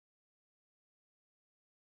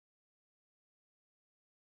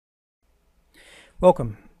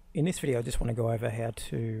Welcome. In this video I just want to go over how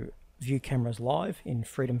to view cameras live in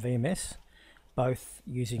Freedom VMS, both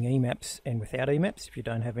using Emaps and without Emaps if you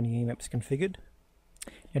don't have any Emaps configured.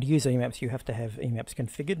 Now to use Emaps you have to have Emaps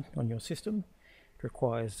configured on your system. It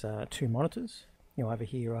requires two monitors. Over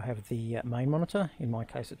here I have the main monitor, in my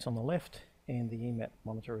case it's on the left, and the Emap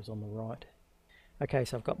monitor is on the right. Okay,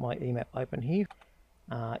 so I've got my Emap open here.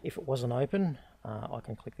 If it wasn't open, I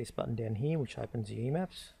can click this button down here which opens the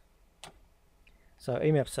Emaps. So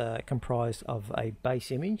Emaps are comprised of a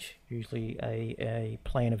base image, usually a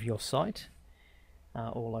plan of your site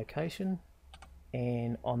or location,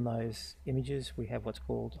 and on those images we have what's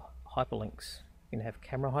called hyperlinks. You can have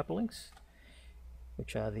camera hyperlinks,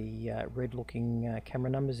 which are the red looking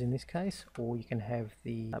camera numbers in this case, or you can have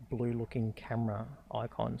the blue looking camera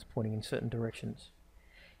icons pointing in certain directions.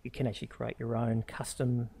 You can actually create your own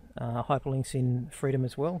custom hyperlinks in Freedom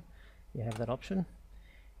as well. You have that option.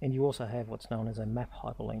 And you also have what's known as a map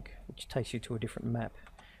hyperlink, which takes you to a different map,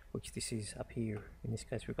 which this is up here. In this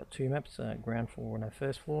case we've got two maps, ground floor and a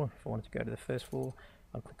first floor. If I wanted to go to the first floor,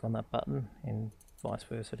 I'll click on that button, and vice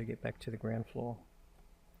versa to get back to the ground floor.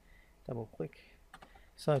 Double click.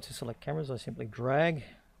 So to select cameras I simply drag,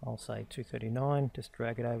 I'll say 239, just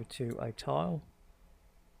drag it over to a tile,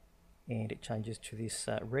 and it changes to this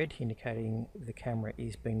red, indicating the camera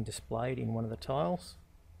is being displayed in one of the tiles.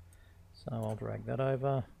 So I'll drag that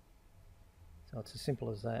over. So it's as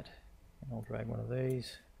simple as that. And I'll drag one of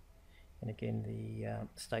these, and again the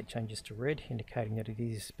state changes to red, indicating that it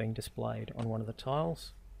is being displayed on one of the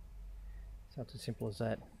tiles. So it's as simple as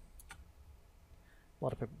that. A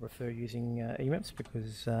lot of people prefer using Emaps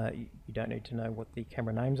because you don't need to know what the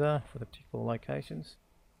camera names are for the particular locations.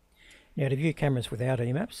 Now to view cameras without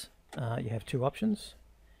Emaps, you have two options.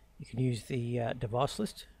 You can use the device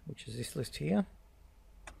list, which is this list here.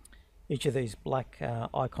 Each of these black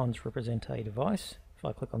icons represent a device. If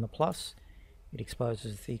I click on the plus, it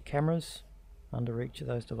exposes the cameras under each of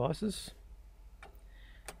those devices.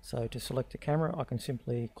 So to select a camera, I can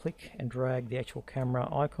simply click and drag the actual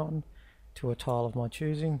camera icon to a tile of my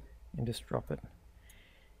choosing and just drop it.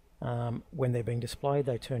 When they're being displayed,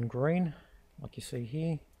 they turn green, like you see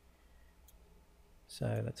here.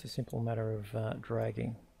 So that's a simple matter of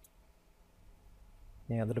dragging.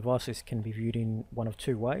 Now the device list can be viewed in one of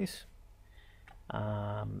two ways.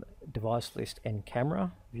 Device list and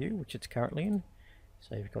camera view, which it's currently in.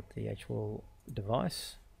 So you've got the actual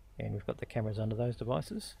device and we've got the cameras under those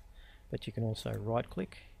devices, but you can also right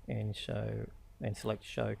click and select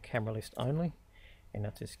show camera list only, and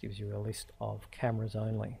that just gives you a list of cameras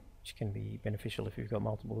only, which can be beneficial if you've got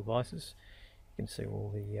multiple devices. You can see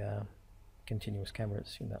all the continuous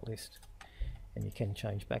cameras in that list, and you can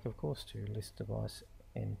change back of course to list device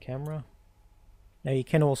and camera. Now you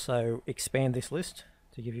can also expand this list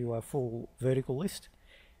to give you a full vertical list,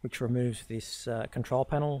 which removes this control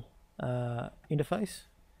panel interface.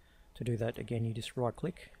 To do that, again you just right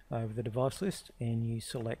click over the device list and you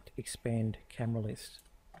select expand camera list,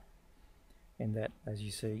 and that, as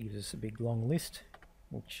you see, gives us a big long list,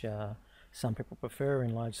 which some people prefer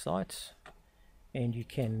in large sites. And you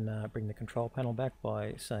can bring the control panel back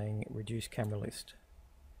by saying reduce camera list.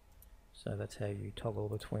 So that's how you toggle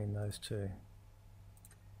between those two.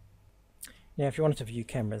 Now if you wanted to view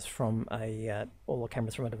cameras from all the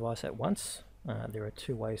cameras from a device at once, there are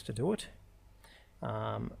two ways to do it.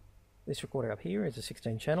 This recorder up here is a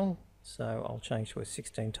 16 channel, so I'll change to a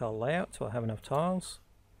 16 tile layout so I have enough tiles.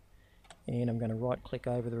 And I'm going to right click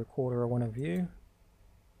over the recorder I want to view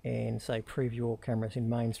and say preview all cameras in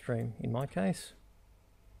mainstream in my case.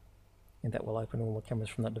 And that will open all the cameras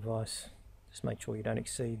from that device. Just make sure you don't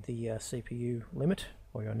exceed the CPU limit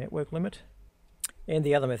or your network limit. And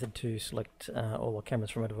the other method to select all the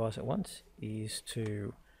cameras from a device at once is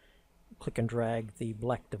to click and drag the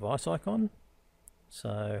black device icon.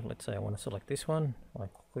 So let's say I want to select this one. I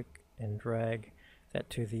click and drag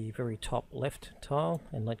that to the very top left tile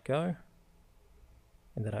and let go,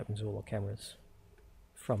 and that opens all the cameras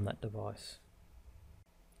from that device.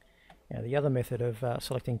 Now the other method of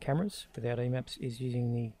selecting cameras without Emaps is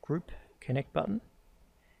using the group connect button,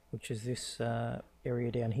 which is this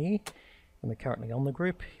area down here. And we're currently on the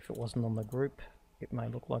group. If it wasn't on the group, it may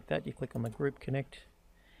look like that. You click on the group connect,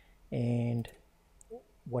 and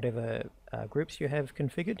whatever groups you have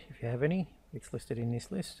configured, if you have any, it's listed in this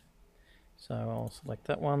list. So I'll select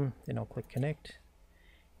that one, then I'll click connect,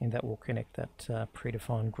 and that will connect that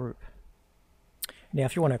predefined group. Now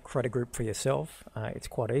if you want to create a group for yourself, it's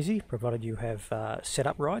quite easy, provided you have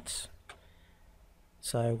setup rights.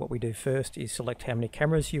 So what we do first is select how many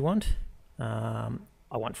cameras you want.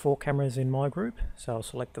 I want 4 cameras in my group, so I'll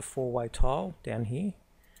select the 4-way tile down here.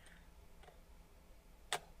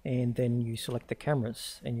 and then you select the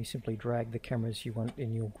cameras and you simply drag the cameras you want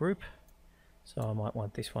in your group. So I might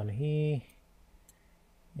want this one here,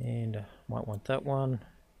 and I might want that one,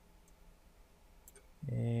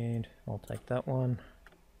 and I'll take that one,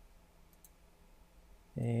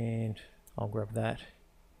 and I'll grab that.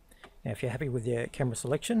 Now if you're happy with your camera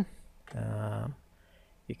selection,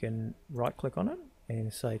 you can right click on it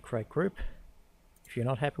and say create group. If you're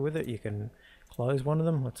not happy with it, you can close one of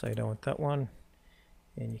them. Let's say you don't want that one,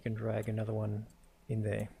 and you can drag another one in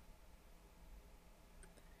there.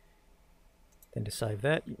 Then to save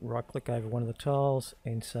that, you right click over one of the tiles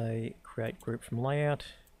and say create group from layout.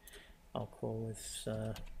 I'll call this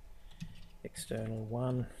external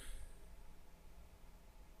 1.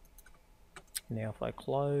 Now if I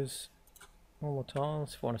close all the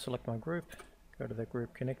tiles, if I want to select my group, go to the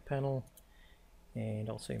group connect panel, and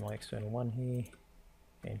I'll see my external 1 here,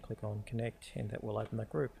 and click on connect, and that will open that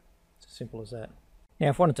group. It's as simple as that.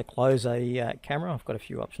 Now if I wanted to close a camera, I've got a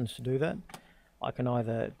few options to do that. I can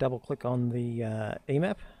either double click on the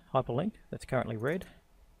EMAP hyperlink that's currently red,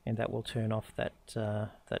 and that will turn off that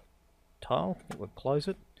tile, it will close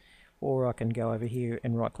it, or I can go over here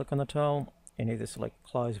and right click on the tile and either select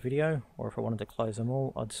close video, or if I wanted to close them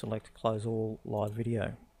all, I'd select close all live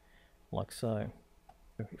video, like so.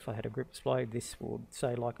 If I had a group display, this would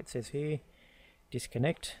say, like it says here,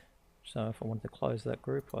 disconnect. So if I wanted to close that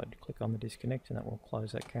group, I'd click on the disconnect and that will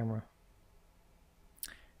close that camera.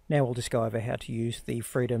 Now we'll just go over how to use the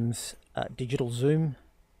Freedom's digital zoom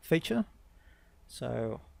feature.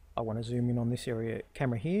 So I want to zoom in on this area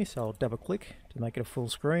camera here, so I'll double click to make it a full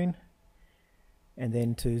screen. And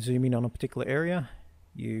then to zoom in on a particular area,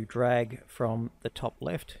 you drag from the top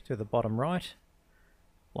left to the bottom right,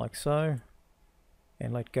 like so,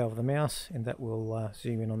 and let go of the mouse, and that will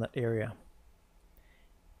zoom in on that area.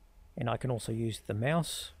 And I can also use the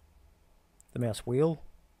mouse wheel.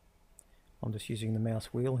 I'm just using the mouse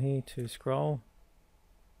wheel here to scroll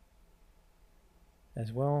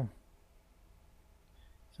as well.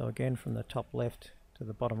 So again, from the top left to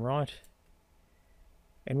the bottom right.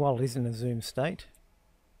 And while it is in a zoom state,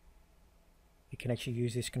 you can actually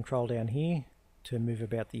use this control down here to move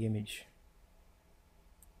about the image.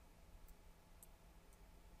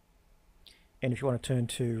 And if you want to turn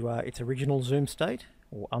to its original zoom state,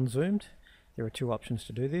 or unzoomed, there are two options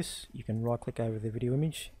to do this. You can right click over the video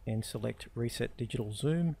image and select reset digital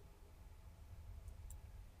zoom,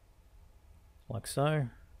 like so.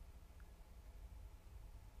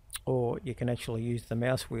 Or you can actually use the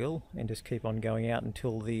mouse wheel and just keep on going out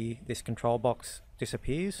until this control box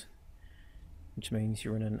disappears, which means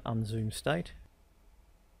you're in an unzoomed state.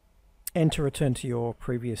 And to return to your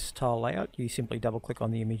previous tile layout, you simply double click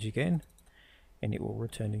on the image again and it will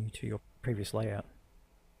return you to your previous layout.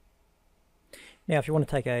 Now if you want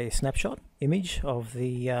to take a snapshot image of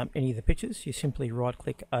any of the pictures, you simply right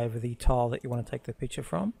click over the tile that you want to take the picture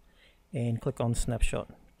from and click on snapshot,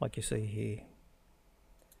 like you see here.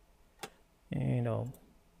 And I'll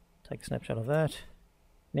take a snapshot of that.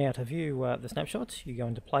 Now to view the snapshots, you go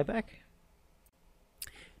into playback.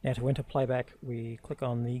 Now to enter playback, we click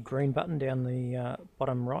on the green button down the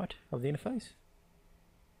bottom right of the interface.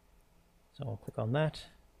 So I'll click on that.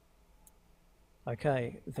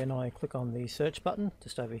 Okay, then I click on the search button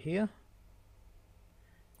just over here.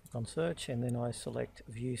 Click on search, and then I select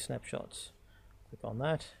view snapshots. Click on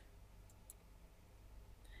that.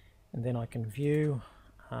 And then I can view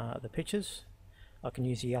the pictures. I can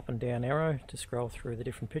use the up and down arrow to scroll through the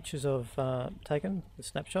different pictures I've taken, the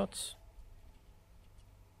snapshots.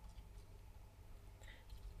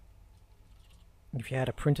 If you had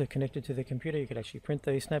a printer connected to the computer, you could actually print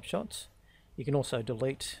these snapshots. You can also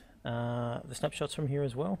delete the snapshots from here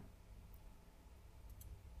as well.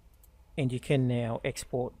 And you can now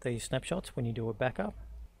export these snapshots when you do a backup.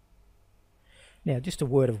 Now just a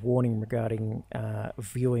word of warning regarding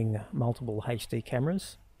viewing multiple HD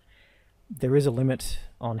cameras. There is a limit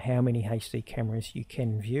on how many HD cameras you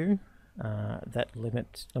can view. That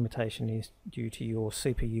limitation is due to your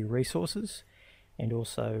CPU resources and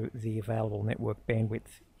also the available network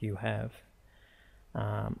bandwidth you have.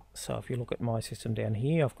 So if you look at my system down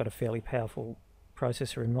here, I've got a fairly powerful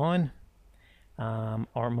processor in mine. I'm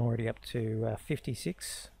already up to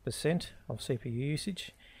 56% of CPU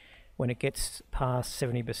usage. When it gets past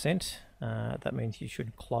 70%, that means you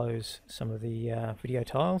should close some of the video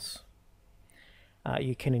tiles.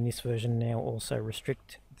 You can in this version now also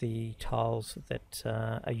restrict the tiles that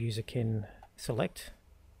a user can select.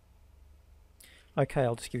 Okay,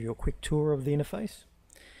 I'll just give you a quick tour of the interface.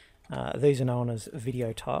 These are known as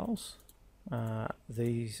video tiles.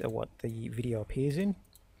 These are what the video appears in.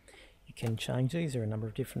 You can change these. There are a number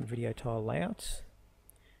of different video tile layouts.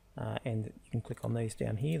 and you can click on these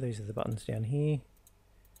down here. These are the buttons down here.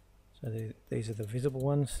 So these are the visible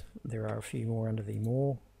ones. There are a few more under the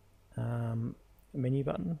More menu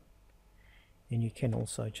button. And you can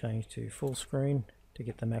also change to full screen to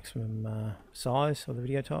get the maximum size of the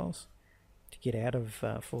video tiles. To get out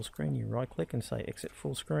of full screen, you right click and say exit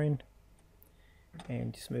full screen.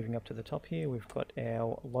 And just moving up to the top here, we've got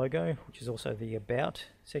our logo, which is also the About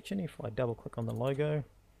section. If I double click on the logo,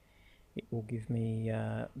 it will give me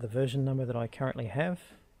the version number that I currently have.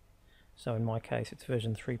 So in my case, it's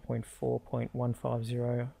version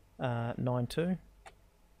 3.4.15092.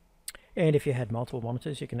 And if you had multiple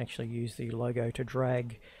monitors, you can actually use the logo to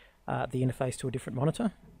drag the interface to a different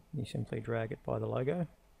monitor. You simply drag it by the logo.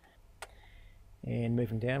 And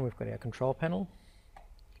moving down, we've got our control panel.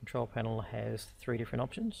 Control panel has 3 different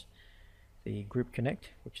options. The Group Connect,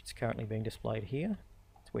 which is currently being displayed here.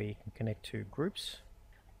 It's where you can connect to groups.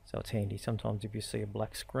 So it's handy sometimes if you see a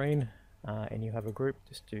black screen and you have a group,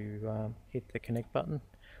 just to hit the connect button,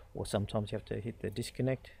 or sometimes you have to hit the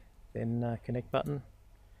disconnect, then connect button,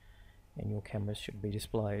 and your cameras should be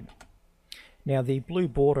displayed. Now the blue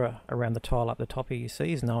border around the tile up the top here you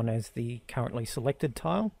see is known as the currently selected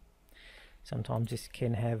tile. Sometimes this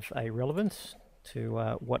can have a relevance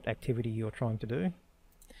to what activity you're trying to do.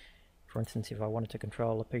 For instance, if I wanted to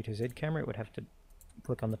control a P2Z camera, it would have to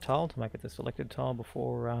click on the tile to make it the selected tile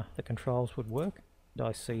before the controls would work.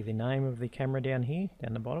 I see the name of the camera down here,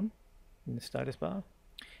 down the bottom in the status bar.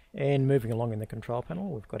 And moving along in the control panel,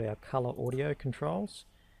 we've got our color audio controls.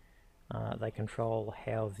 They control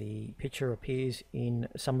how the picture appears in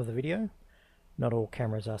some of the video. Not all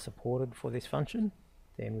cameras are supported for this function.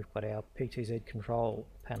 Then we've got our P2Z control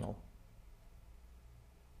panel,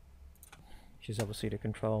 which is obviously to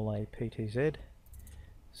control a P2Z.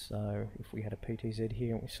 So if we had a P2Z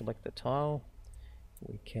here and we select the tile,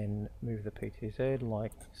 we can move the P2Z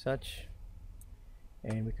like such,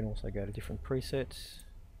 and we can also go to different presets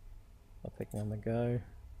by clicking on the go,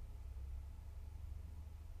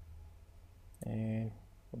 and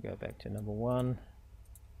we'll go back to number 1.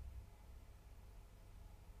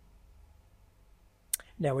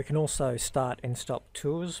 Now we can also start and stop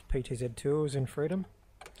tours, P2Z tours in Freedom.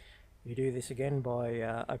 You do this again by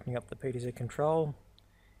opening up the P2Z control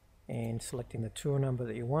and selecting the tour number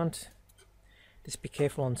that you want. Just be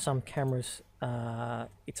careful, on some cameras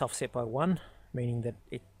it's offset by 1, meaning that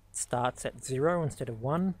it starts at 0 instead of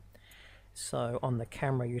 1. So on the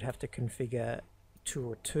camera you'd have to configure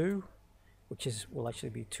tour 2, which will actually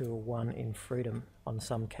be tour 1 in Freedom on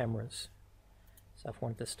some cameras. So if I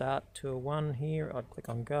wanted to start tour 1 here, I'd click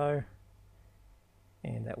on go,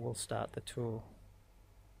 and that will start the tour.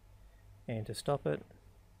 And to stop it,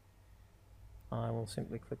 I will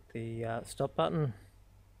simply click the stop button,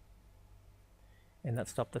 and that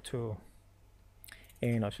stopped the tour.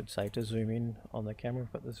 And I should say, to zoom in on the camera,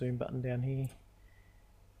 we've got the zoom button down here,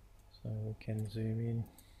 so we can zoom in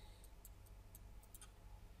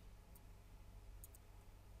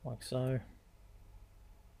like so,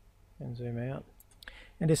 and zoom out.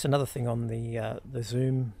 And just another thing on the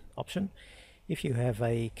zoom option, if you have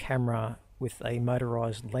a camera with a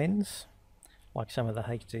motorized lens, like some of the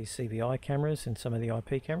HD CVI cameras and some of the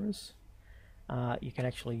IP cameras, you can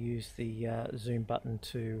actually use the zoom button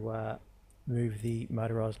to move the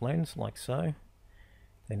motorized lens like so.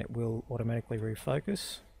 Then it will automatically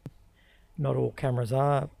refocus. Not all cameras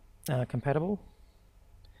are compatible,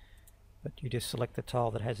 but you just select the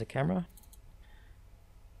tile that has a camera.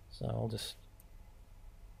 So I'll just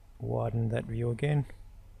widen that view again.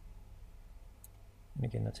 And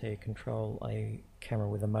again, that's how you control a camera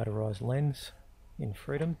with a motorized lens in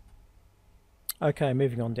Freedom. Okay,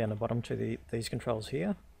 moving on down the bottom to these controls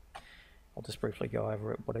here. I'll just briefly go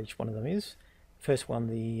over what each one of them is. First one,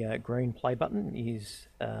 the green play button, is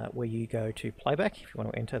where you go to playback. If you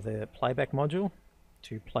want to enter the playback module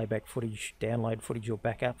to playback footage, download footage or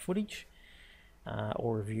backup footage,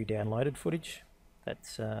 or review downloaded footage,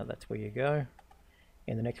 that's where you go.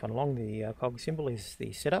 And the next one along, the cog symbol, is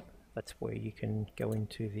the setup. That's where you can go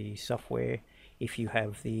into the software if you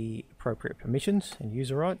have the appropriate permissions and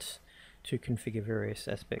user rights to configure various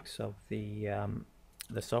aspects of the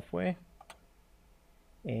software.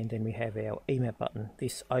 And then we have our EMAP button.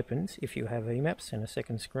 This opens, if you have EMAPs and a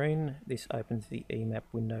second screen, this opens the EMAP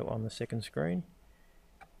window on the second screen.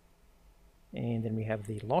 And then we have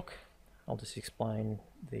the lock. I'll just explain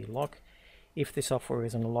the lock. If the software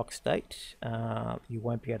is in a lock state, you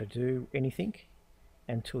won't be able to do anything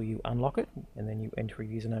until you unlock it, and then you enter a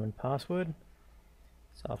username and password.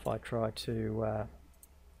 So if I try to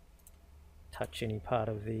touch any part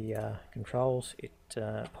of the controls, it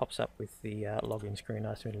pops up with the login screen,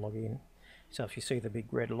 asks me to log in. So if you see the big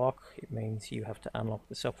red lock, it means you have to unlock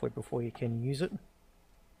the software before you can use it.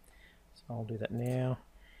 So I'll do that now,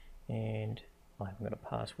 and I haven't got a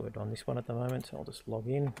password on this one at the moment, so I'll just log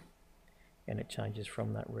in, and it changes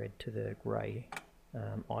from that red to the grey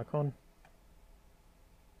icon.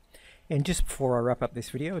 And just before I wrap up this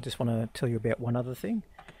video, I just want to tell you about one other thing.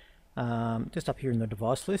 Just up here in the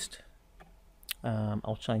device list,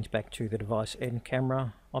 I'll change back to the device and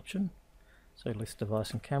camera option. So list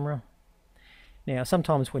device and camera. Now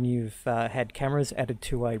sometimes when you've had cameras added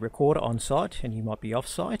to a recorder on site and you might be off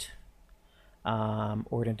site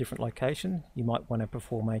or in a different location, you might want to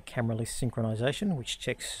perform a camera list synchronization, which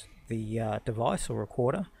checks the device or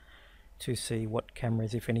recorder to see what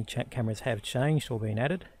cameras, if any cameras have changed or been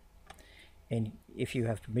added. And if you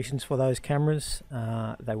have permissions for those cameras,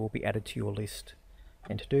 they will be added to your list.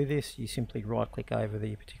 And to do this, you simply right click over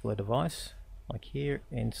the particular device, like here,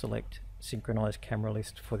 and select Synchronize Camera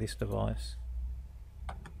List for this device.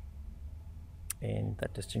 And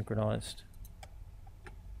that just synchronized.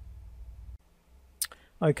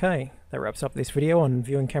 Okay, that wraps up this video on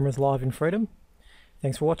viewing cameras live in Freedom.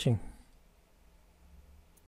 Thanks for watching.